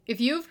If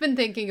you've been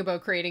thinking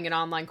about creating an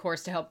online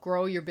course to help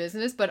grow your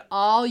business, but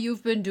all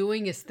you've been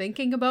doing is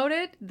thinking about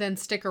it, then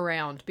stick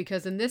around,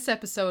 because in this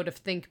episode of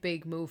Think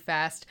Big, Move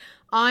Fast,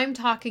 I'm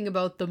talking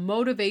about the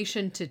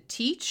motivation to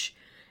teach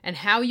and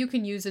how you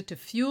can use it to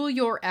fuel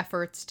your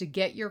efforts to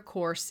get your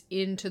course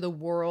into the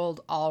world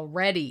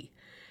already.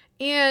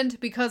 And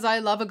because I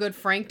love a good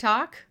Frank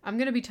talk, I'm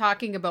going to be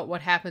talking about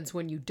what happens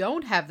when you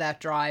don't have that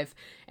drive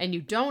and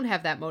you don't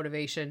have that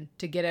motivation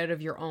to get out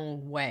of your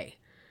own way.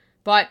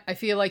 But I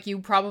feel like you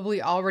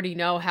probably already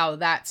know how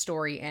that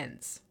story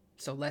ends.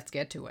 So let's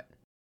get to it.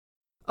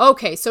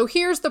 Okay, so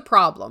here's the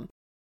problem.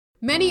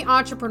 Many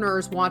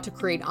entrepreneurs want to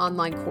create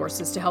online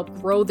courses to help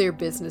grow their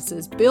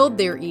businesses, build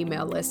their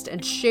email list,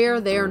 and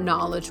share their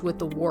knowledge with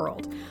the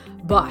world.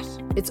 But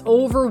it's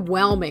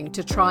overwhelming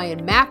to try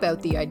and map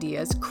out the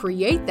ideas,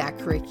 create that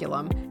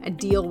curriculum, and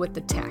deal with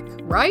the tech,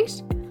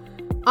 right?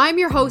 I'm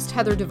your host,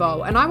 Heather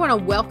DeVoe, and I want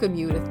to welcome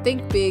you to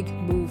Think Big,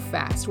 Move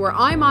Fast, where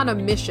I'm on a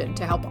mission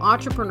to help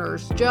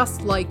entrepreneurs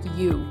just like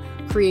you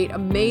create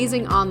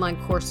amazing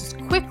online courses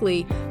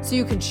quickly so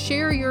you can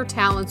share your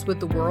talents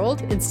with the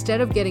world instead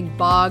of getting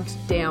bogged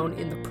down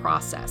in the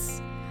process.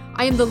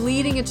 I am the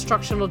leading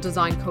instructional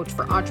design coach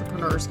for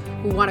entrepreneurs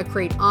who want to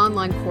create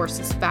online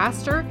courses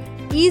faster,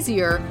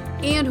 easier,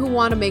 and who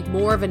want to make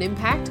more of an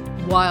impact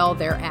while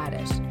they're at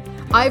it.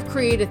 I've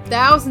created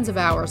thousands of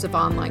hours of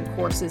online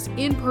courses,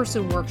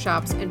 in-person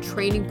workshops, and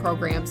training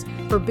programs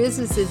for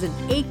businesses in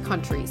 8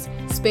 countries,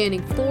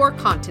 spanning 4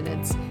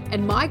 continents,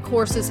 and my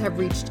courses have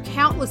reached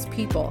countless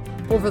people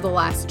over the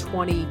last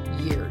 20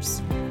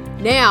 years.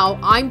 Now,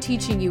 I'm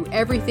teaching you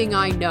everything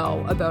I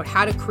know about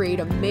how to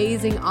create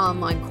amazing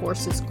online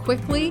courses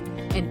quickly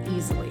and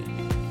easily.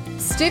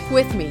 Stick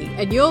with me,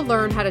 and you'll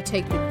learn how to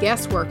take the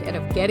guesswork out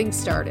of getting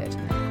started.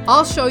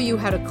 I'll show you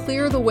how to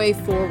clear the way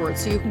forward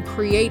so you can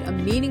create a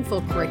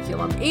meaningful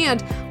curriculum,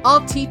 and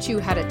I'll teach you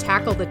how to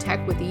tackle the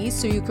tech with ease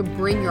so you can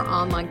bring your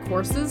online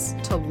courses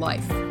to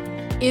life.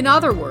 In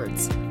other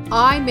words,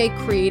 I make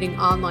creating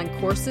online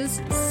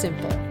courses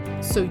simple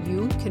so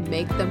you can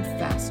make them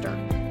faster.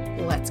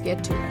 Let's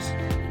get to it.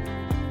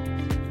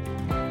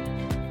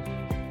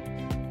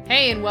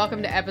 Hey, and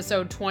welcome to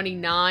episode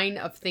 29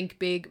 of Think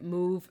Big,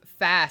 Move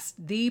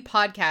Fast, the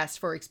podcast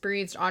for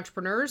experienced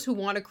entrepreneurs who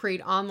want to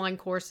create online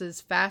courses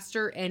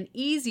faster and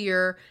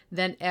easier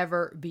than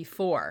ever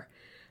before.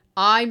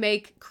 I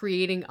make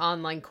creating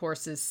online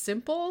courses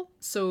simple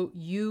so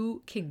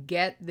you can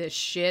get this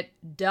shit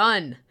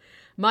done.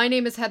 My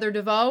name is Heather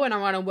DeVoe, and I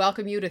want to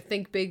welcome you to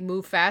Think Big,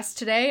 Move Fast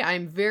today.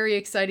 I'm very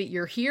excited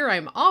you're here.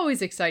 I'm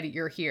always excited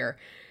you're here.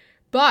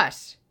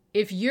 But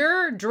if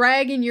you're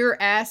dragging your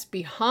ass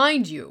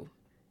behind you,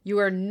 you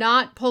are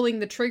not pulling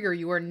the trigger,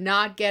 you are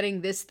not getting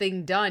this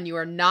thing done, you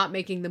are not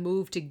making the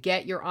move to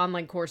get your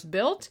online course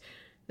built,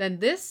 then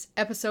this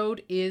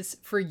episode is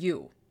for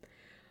you.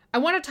 I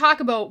want to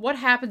talk about what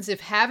happens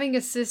if having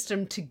a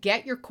system to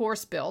get your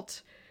course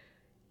built,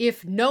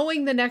 if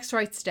knowing the next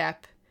right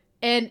step,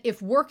 and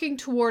if working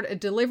toward a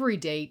delivery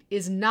date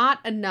is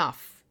not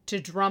enough to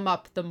drum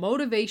up the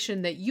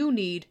motivation that you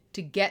need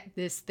to get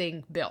this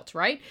thing built,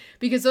 right?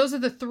 Because those are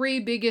the 3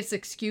 biggest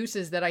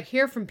excuses that I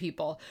hear from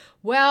people.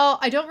 Well,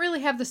 I don't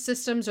really have the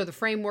systems or the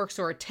frameworks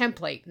or a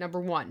template, number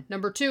 1.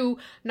 Number 2,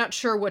 I'm not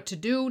sure what to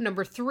do.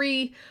 Number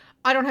 3,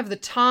 I don't have the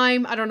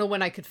time. I don't know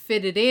when I could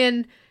fit it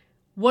in.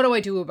 What do I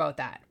do about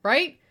that,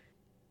 right?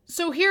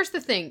 So here's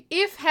the thing.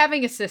 If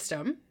having a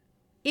system,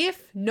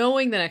 if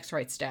knowing the next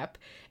right step,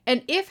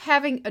 and if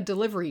having a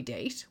delivery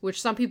date, which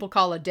some people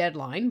call a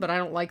deadline, but I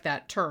don't like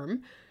that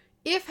term,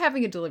 if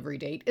having a delivery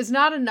date is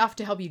not enough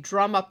to help you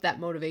drum up that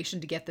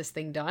motivation to get this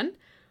thing done,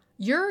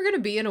 you're going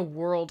to be in a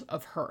world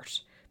of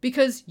hurt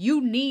because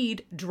you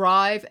need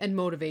drive and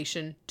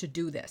motivation to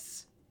do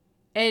this.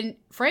 And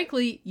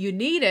frankly, you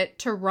need it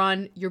to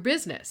run your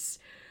business.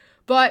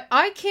 But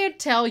I can't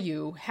tell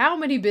you how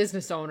many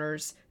business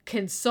owners,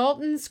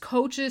 consultants,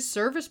 coaches,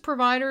 service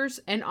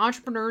providers, and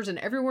entrepreneurs and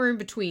everywhere in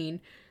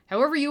between,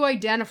 however you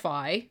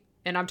identify,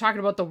 and I'm talking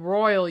about the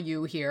royal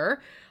you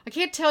here, I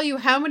can't tell you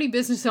how many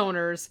business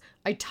owners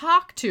I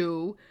talk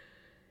to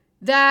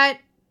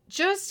that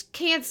just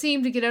can't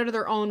seem to get out of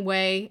their own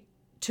way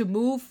to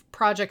move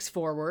projects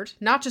forward,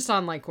 not just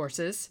online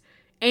courses,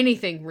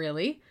 anything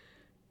really,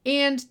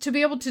 and to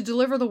be able to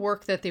deliver the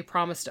work that they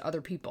promise to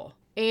other people.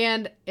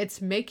 And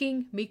it's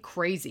making me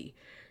crazy.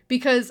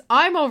 Because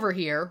I'm over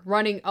here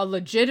running a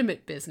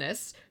legitimate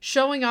business,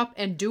 showing up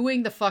and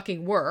doing the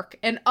fucking work,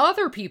 and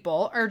other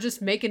people are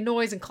just making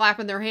noise and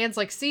clapping their hands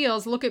like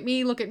seals, look at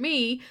me,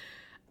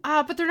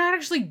 but they're not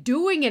actually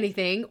doing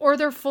anything, or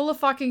they're full of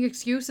fucking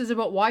excuses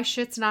about why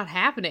shit's not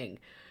happening.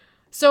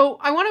 So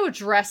I want to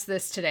address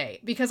this today,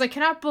 because I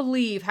cannot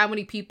believe how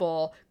many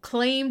people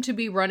claim to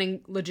be running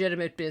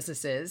legitimate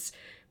businesses,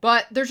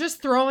 but they're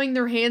just throwing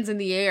their hands in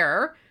the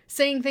air,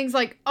 saying things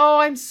like, oh,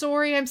 I'm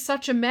sorry, I'm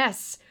such a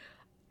mess.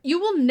 You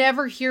will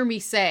never hear me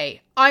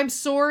say, I'm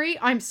sorry,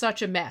 I'm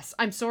such a mess.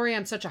 I'm sorry,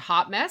 I'm such a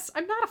hot mess.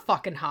 I'm not a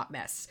fucking hot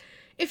mess.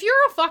 If you're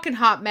a fucking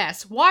hot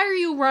mess, why are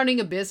you running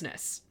a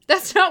business?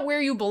 That's not where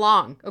you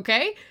belong,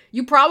 okay?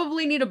 You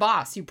probably need a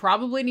boss. You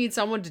probably need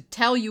someone to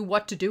tell you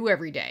what to do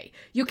every day.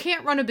 You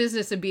can't run a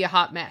business and be a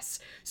hot mess.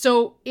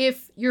 So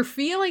if you're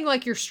feeling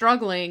like you're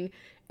struggling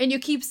and you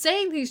keep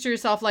saying things to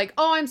yourself like,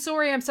 oh, I'm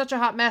sorry, I'm such a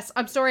hot mess.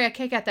 I'm sorry, I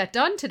can't get that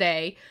done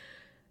today.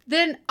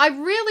 Then I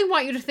really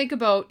want you to think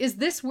about, is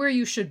this where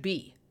you should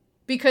be?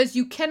 Because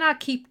you cannot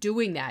keep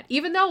doing that.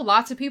 Even though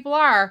lots of people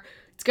are,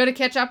 it's going to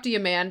catch up to you,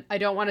 man. I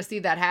don't want to see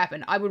that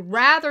happen. I would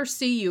rather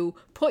see you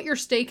put your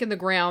stake in the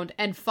ground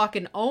and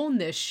fucking own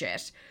this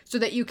shit so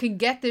that you can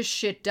get this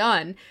shit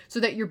done so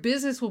that your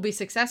business will be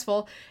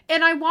successful.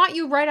 And I want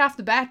you right off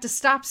the bat to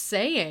stop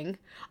saying,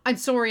 I'm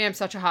sorry, I'm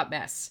such a hot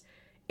mess.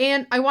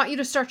 And I want you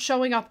to start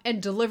showing up and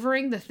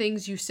delivering the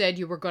things you said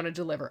you were going to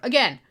deliver.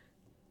 Again,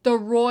 the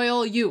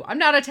royal you. I'm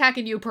not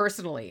attacking you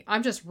personally.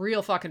 I'm just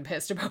real fucking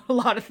pissed about a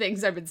lot of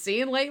things I've been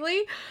seeing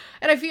lately.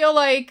 And I feel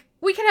like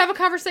we can have a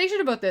conversation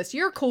about this.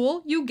 You're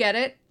cool. You get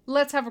it.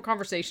 Let's have a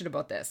conversation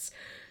about this.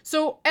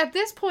 So at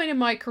this point in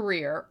my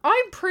career,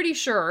 I'm pretty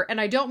sure,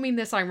 and I don't mean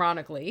this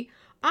ironically,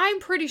 I'm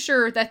pretty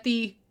sure that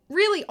the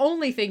really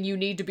only thing you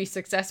need to be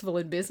successful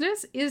in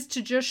business is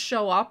to just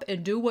show up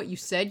and do what you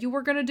said you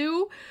were going to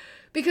do.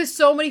 Because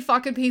so many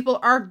fucking people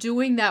aren't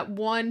doing that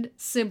one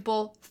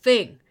simple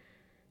thing.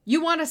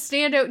 You want to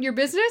stand out in your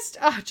business?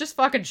 Just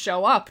fucking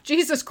show up.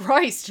 Jesus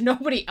Christ.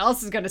 Nobody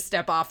else is going to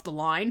step off the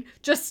line.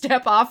 Just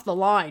step off the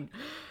line.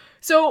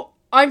 So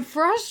I'm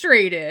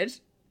frustrated.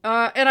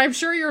 And I'm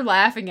sure you're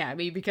laughing at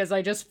me because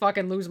I just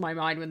fucking lose my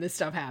mind when this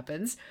stuff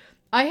happens.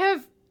 I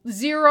have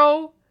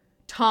zero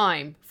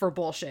time for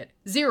bullshit.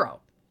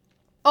 Zero.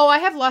 Oh, I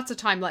have lots of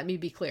time, let me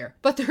be clear.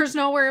 But there's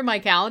nowhere in my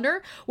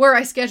calendar where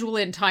I schedule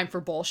in time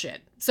for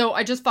bullshit. So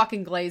I just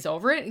fucking glaze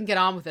over it and get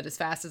on with it as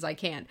fast as I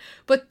can.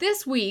 But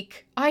this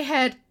week, I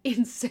had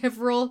in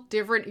several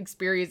different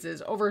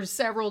experiences over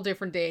several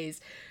different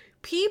days,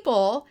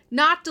 people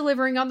not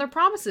delivering on their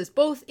promises,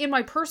 both in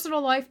my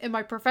personal life and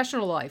my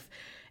professional life.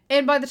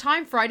 And by the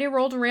time Friday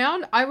rolled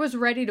around, I was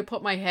ready to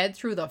put my head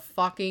through the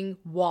fucking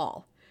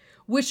wall,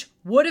 which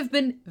would have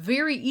been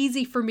very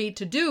easy for me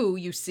to do,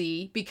 you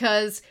see,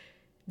 because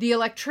the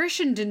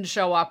electrician didn't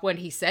show up when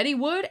he said he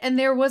would, and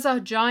there was a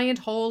giant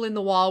hole in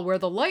the wall where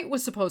the light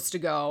was supposed to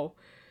go,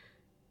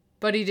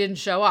 but he didn't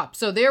show up.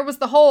 So there was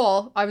the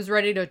hole. I was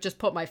ready to just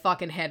put my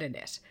fucking head in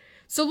it.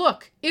 So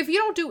look, if you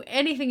don't do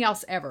anything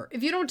else ever,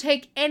 if you don't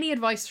take any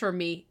advice from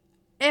me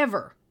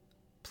ever,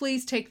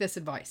 please take this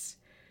advice.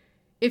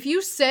 If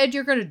you said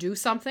you're going to do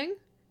something,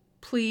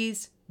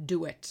 please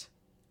do it.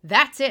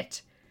 That's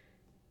it.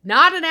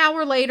 Not an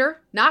hour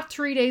later, not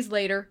 3 days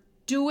later.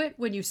 Do it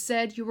when you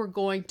said you were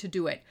going to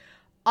do it.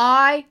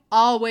 I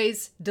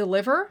always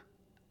deliver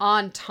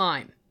on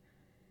time.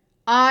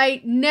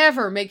 I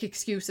never make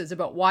excuses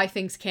about why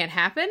things can't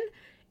happen.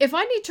 If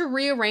I need to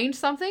rearrange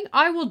something,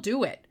 I will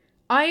do it.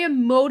 I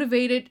am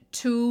motivated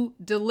to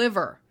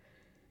deliver.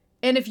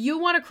 And if you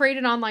want to create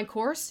an online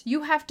course,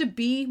 you have to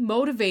be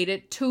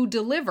motivated to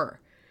deliver.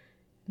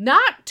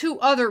 Not to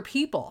other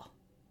people,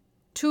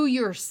 to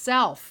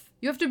yourself.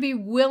 You have to be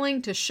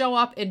willing to show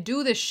up and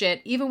do this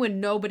shit even when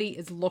nobody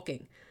is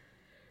looking.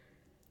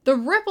 The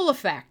ripple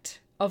effect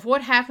of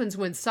what happens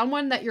when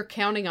someone that you're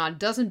counting on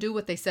doesn't do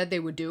what they said they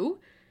would do,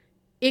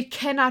 it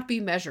cannot be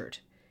measured.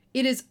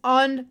 It is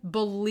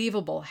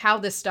unbelievable how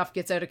this stuff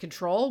gets out of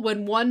control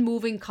when one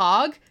moving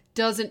cog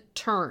doesn't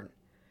turn.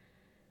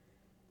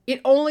 It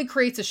only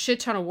creates a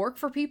shit ton of work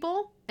for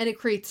people, and it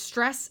creates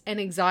stress and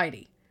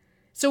anxiety.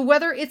 So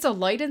whether it's a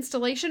light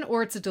installation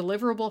or it's a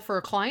deliverable for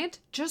a client,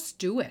 just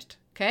do it.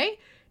 Okay?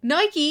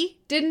 Nike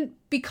didn't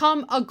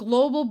become a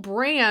global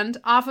brand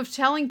off of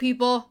telling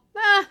people,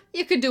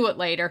 you could do it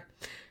later.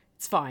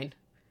 It's fine.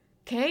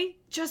 Okay?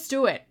 Just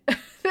do it.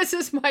 This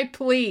is my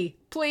plea.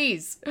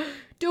 Please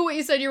do what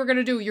you said you were going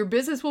to do. Your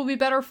business will be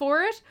better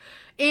for it.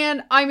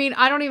 And I mean,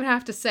 I don't even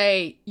have to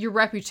say your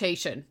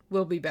reputation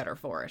will be better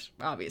for it,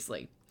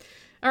 obviously.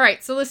 All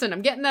right. So listen,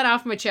 I'm getting that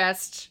off my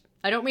chest.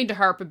 I don't mean to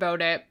harp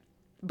about it.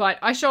 But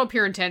I show up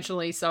here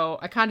intentionally, so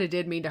I kind of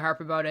did mean to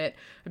harp about it.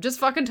 I'm just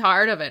fucking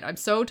tired of it. I'm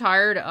so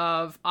tired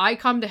of I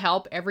come to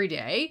help every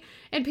day,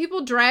 and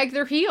people drag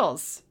their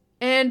heels.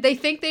 And they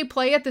think they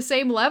play at the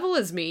same level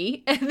as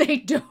me, and they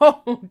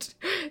don't.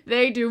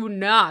 They do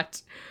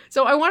not.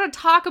 So I want to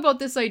talk about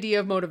this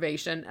idea of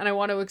motivation, and I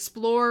want to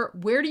explore,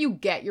 where do you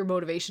get your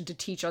motivation to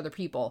teach other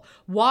people?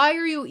 Why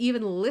are you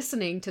even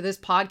listening to this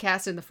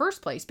podcast in the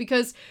first place?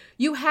 Because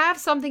you have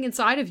something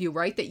inside of you,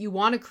 right, that you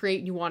want to create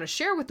and you want to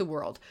share with the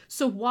world.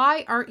 So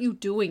why aren't you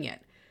doing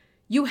it?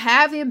 You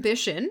have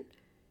ambition.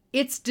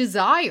 It's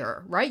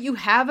desire, right? You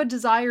have a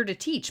desire to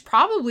teach,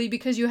 probably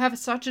because you have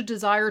such a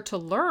desire to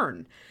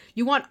learn.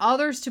 You want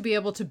others to be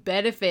able to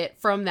benefit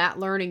from that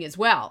learning as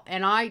well.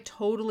 And I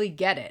totally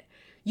get it.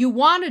 You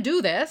want to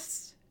do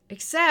this,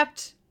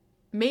 except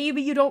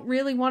maybe you don't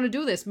really want to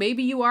do this.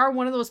 Maybe you are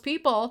one of those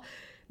people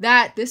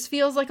that this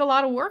feels like a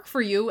lot of work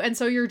for you, and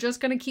so you're just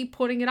going to keep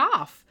putting it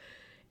off.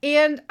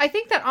 And I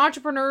think that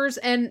entrepreneurs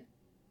and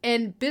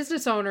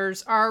business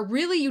owners are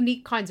really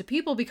unique kinds of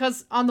people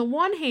because on the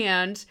one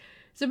hand,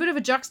 It's a bit of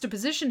a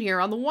juxtaposition here.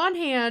 On the one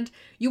hand,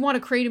 you want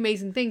to create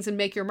amazing things and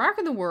make your mark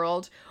in the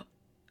world.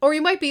 Or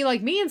you might be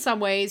like me in some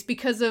ways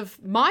because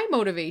of my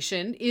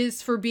motivation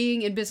is for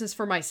being in business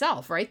for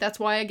myself, right? That's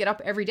why I get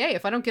up every day.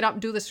 If I don't get up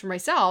and do this for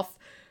myself,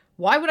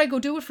 why would I go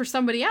do it for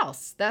somebody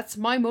else? That's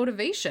my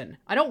motivation.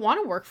 I don't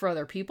want to work for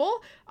other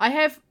people. I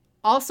have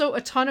also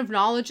a ton of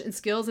knowledge and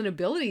skills and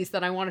abilities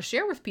that I want to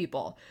share with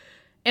people.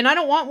 And I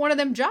don't want one of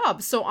them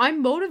jobs. So I'm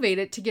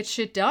motivated to get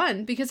shit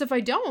done because if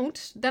I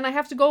don't, then I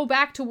have to go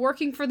back to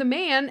working for the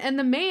man and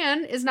the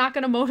man is not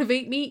going to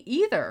motivate me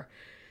either.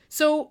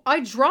 So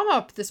I drum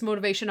up this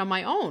motivation on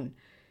my own.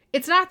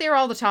 It's not there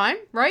all the time,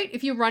 right?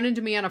 If you run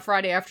into me on a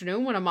Friday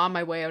afternoon when I'm on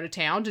my way out of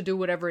town to do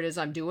whatever it is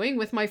I'm doing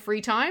with my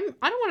free time,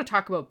 I don't want to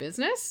talk about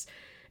business.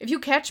 If you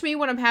catch me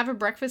when I'm having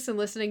breakfast and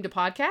listening to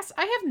podcasts,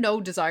 I have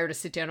no desire to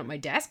sit down at my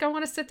desk. I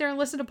want to sit there and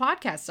listen to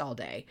podcasts all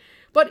day.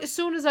 But as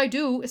soon as I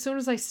do, as soon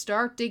as I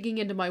start digging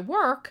into my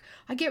work,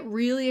 I get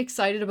really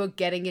excited about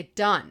getting it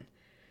done.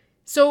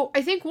 So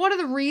I think one of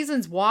the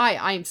reasons why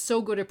I am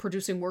so good at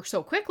producing work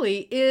so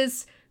quickly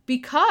is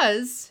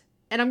because,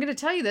 and I'm going to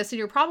tell you this, and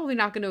you're probably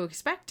not going to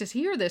expect to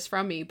hear this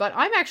from me, but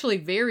I'm actually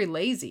very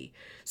lazy.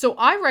 So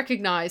I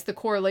recognize the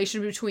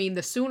correlation between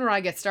the sooner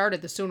I get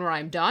started, the sooner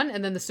I'm done,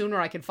 and then the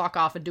sooner I can fuck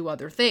off and do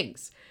other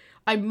things.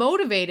 I'm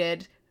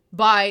motivated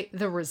by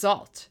the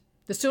result.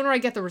 The sooner I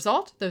get the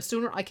result, the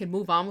sooner I can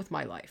move on with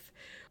my life.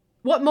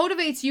 What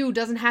motivates you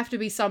doesn't have to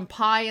be some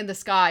pie in the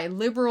sky,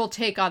 liberal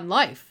take on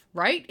life,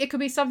 right? It could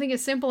be something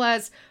as simple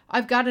as,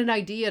 I've got an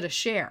idea to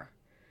share.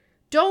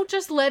 Don't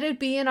just let it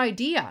be an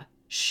idea.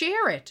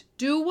 Share it.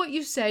 Do what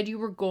you said you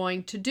were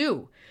going to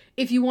do.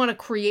 If you want to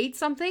create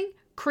something,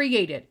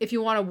 create it. If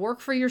you want to work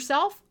for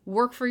yourself,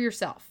 work for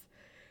yourself.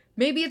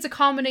 Maybe it's a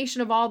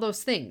combination of all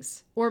those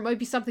things, or it might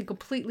be something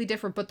completely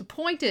different. But the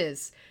point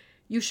is,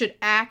 you should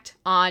act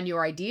on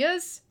your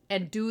ideas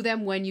and do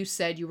them when you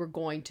said you were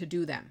going to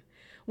do them.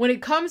 When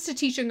it comes to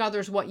teaching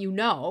others what you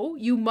know,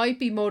 you might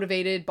be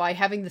motivated by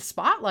having the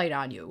spotlight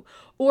on you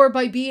or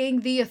by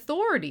being the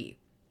authority.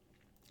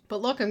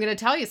 But look, I'm going to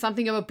tell you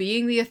something about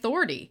being the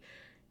authority,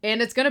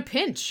 and it's going to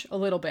pinch a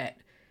little bit.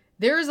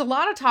 There is a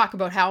lot of talk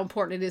about how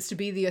important it is to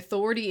be the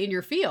authority in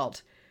your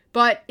field.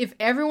 But if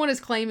everyone is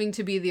claiming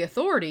to be the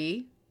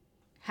authority,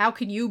 how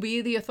can you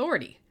be the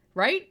authority,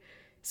 right?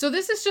 So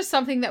this is just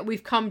something that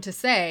we've come to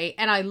say,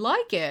 and I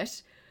like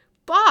it,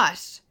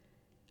 but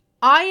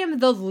I am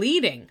the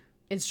leading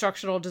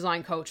instructional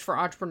design coach for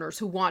entrepreneurs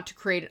who want to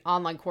create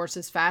online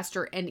courses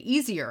faster and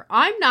easier.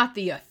 I'm not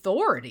the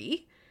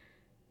authority.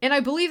 And I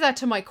believe that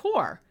to my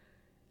core.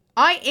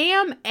 I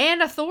am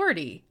an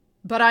authority,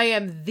 but I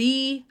am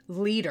the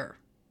leader.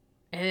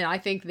 And I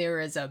think there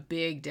is a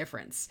big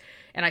difference.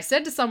 And I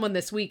said to someone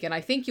this week, and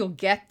I think you'll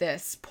get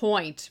this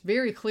point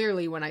very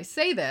clearly when I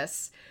say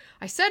this.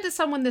 I said to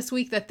someone this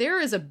week that there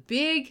is a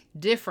big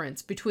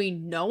difference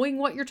between knowing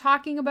what you're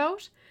talking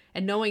about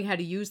and knowing how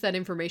to use that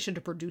information to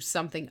produce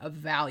something of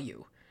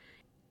value.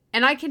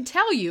 And I can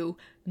tell you,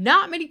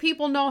 not many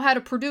people know how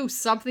to produce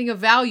something of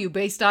value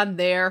based on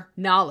their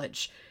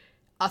knowledge.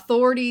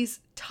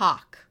 Authorities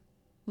talk.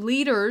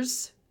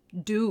 Leaders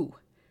do.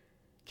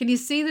 Can you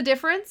see the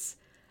difference?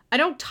 I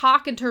don't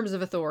talk in terms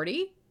of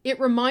authority. It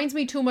reminds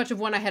me too much of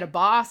when I had a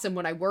boss and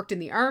when I worked in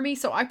the army,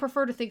 so I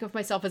prefer to think of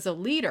myself as a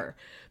leader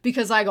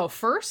because I go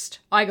first,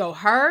 I go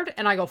hard,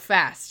 and I go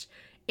fast.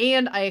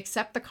 And I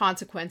accept the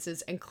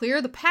consequences and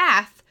clear the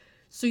path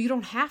so you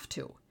don't have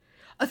to.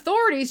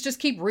 Authorities just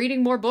keep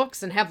reading more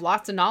books and have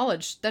lots of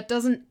knowledge that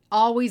doesn't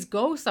always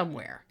go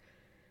somewhere.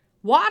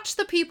 Watch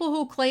the people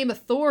who claim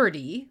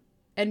authority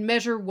and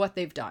measure what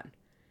they've done.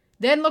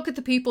 Then look at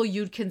the people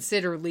you'd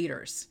consider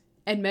leaders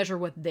and measure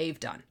what they've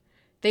done.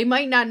 They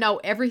might not know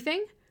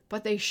everything,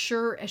 but they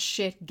sure as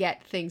shit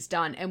get things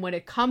done. And when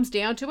it comes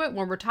down to it,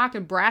 when we're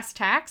talking brass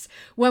tacks,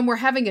 when we're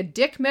having a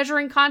dick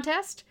measuring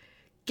contest,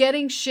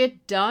 getting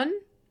shit done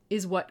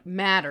is what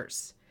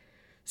matters.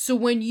 So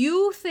when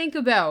you think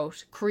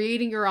about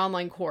creating your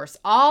online course,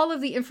 all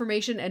of the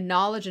information and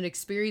knowledge and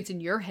experience in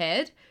your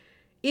head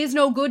is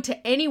no good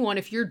to anyone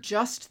if you're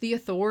just the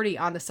authority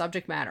on the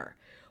subject matter.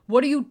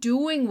 What are you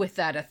doing with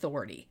that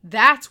authority?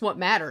 That's what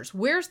matters.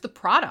 Where's the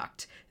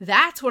product?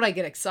 That's what I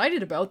get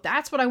excited about.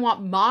 That's what I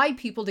want my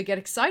people to get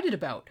excited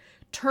about.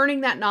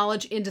 Turning that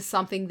knowledge into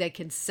something they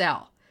can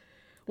sell.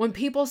 When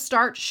people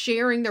start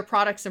sharing their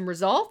products and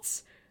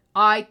results,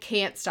 I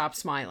can't stop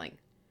smiling.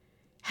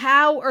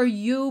 How are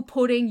you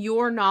putting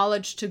your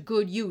knowledge to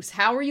good use?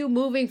 How are you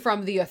moving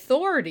from the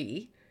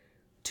authority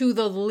to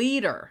the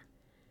leader?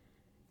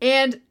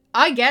 And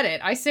I get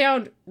it. I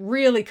sound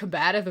really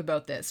combative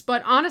about this,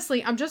 but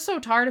honestly, I'm just so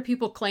tired of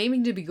people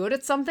claiming to be good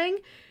at something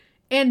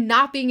and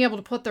not being able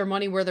to put their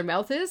money where their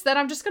mouth is that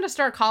I'm just going to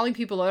start calling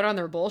people out on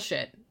their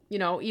bullshit,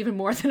 even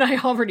more than I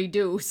already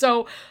do.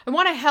 So I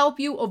want to help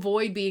you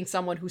avoid being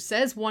someone who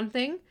says one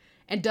thing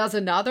and does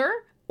another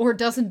or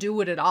doesn't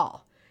do it at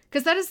all,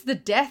 because that is the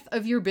death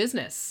of your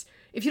business.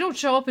 If you don't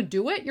show up and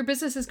do it, your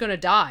business is going to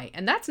die.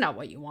 And that's not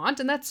what you want.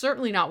 And that's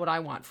certainly not what I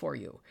want for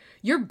you.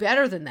 You're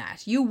better than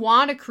that. You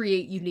want to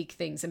create unique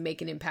things and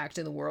make an impact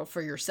in the world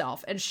for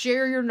yourself and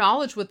share your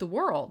knowledge with the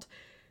world.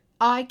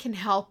 I can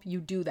help you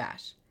do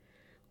that.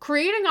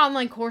 Creating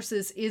online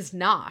courses is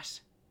not,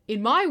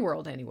 in my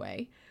world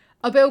anyway,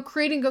 about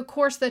creating a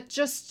course that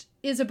just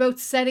is about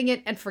setting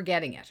it and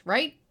forgetting it,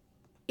 right?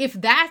 If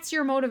that's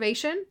your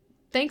motivation,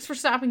 thanks for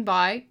stopping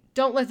by.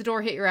 Don't let the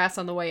door hit your ass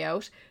on the way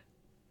out.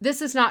 This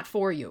is not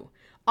for you.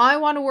 I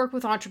want to work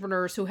with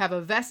entrepreneurs who have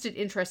a vested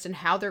interest in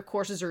how their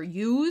courses are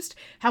used,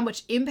 how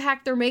much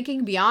impact they're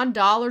making beyond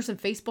dollars and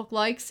Facebook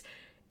likes,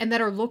 and that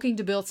are looking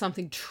to build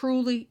something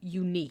truly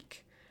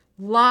unique.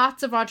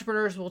 Lots of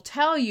entrepreneurs will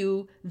tell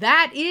you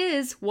that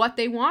is what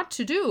they want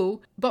to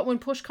do, but when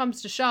push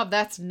comes to shove,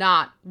 that's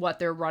not what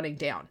they're running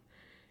down.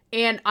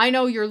 And I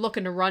know you're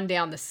looking to run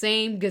down the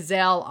same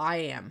gazelle I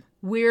am.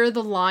 We're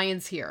the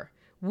lions here.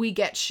 We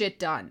get shit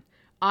done.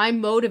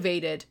 I'm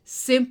motivated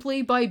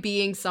simply by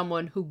being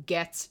someone who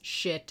gets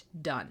shit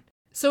done.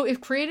 So if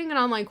creating an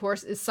online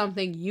course is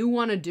something you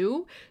want to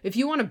do, if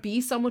you want to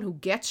be someone who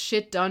gets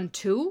shit done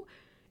too,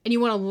 and you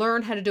want to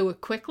learn how to do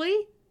it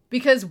quickly,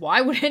 because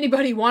why would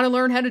anybody want to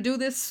learn how to do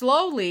this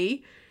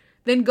slowly,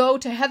 then go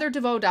to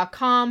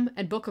heatherdevoe.com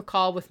and book a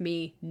call with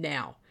me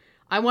now.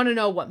 I want to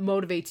know what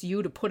motivates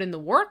you to put in the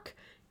work,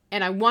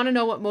 and I want to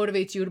know what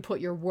motivates you to put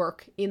your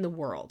work in the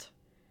world.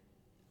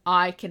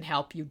 I can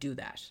help you do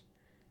that.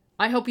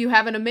 I hope you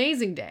have an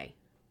amazing day,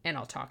 and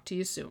I'll talk to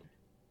you soon.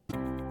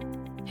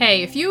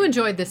 Hey, if you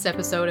enjoyed this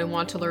episode and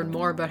want to learn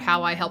more about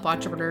how I help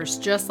entrepreneurs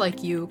just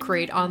like you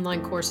create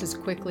online courses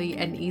quickly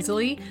and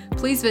easily,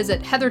 please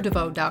visit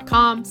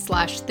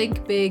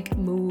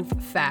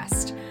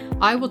heatherdevoe.com/thinkbigmovefast.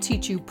 I will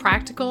teach you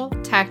practical,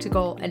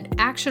 tactical, and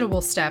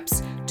actionable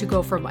steps to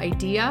go from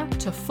idea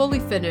to fully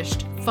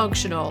finished,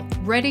 functional,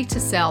 ready to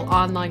sell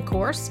online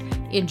course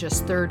in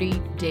just 30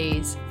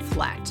 days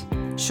flat.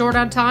 Short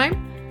on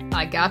time?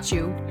 I got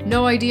you.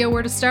 No idea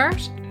where to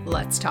start?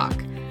 Let's talk.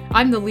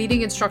 I'm the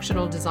leading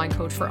instructional design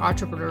coach for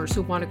entrepreneurs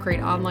who want to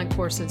create online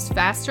courses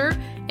faster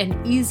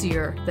and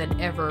easier than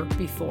ever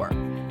before.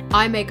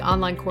 I make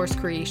online course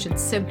creation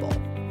simple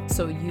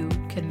so you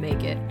can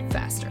make it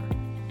faster.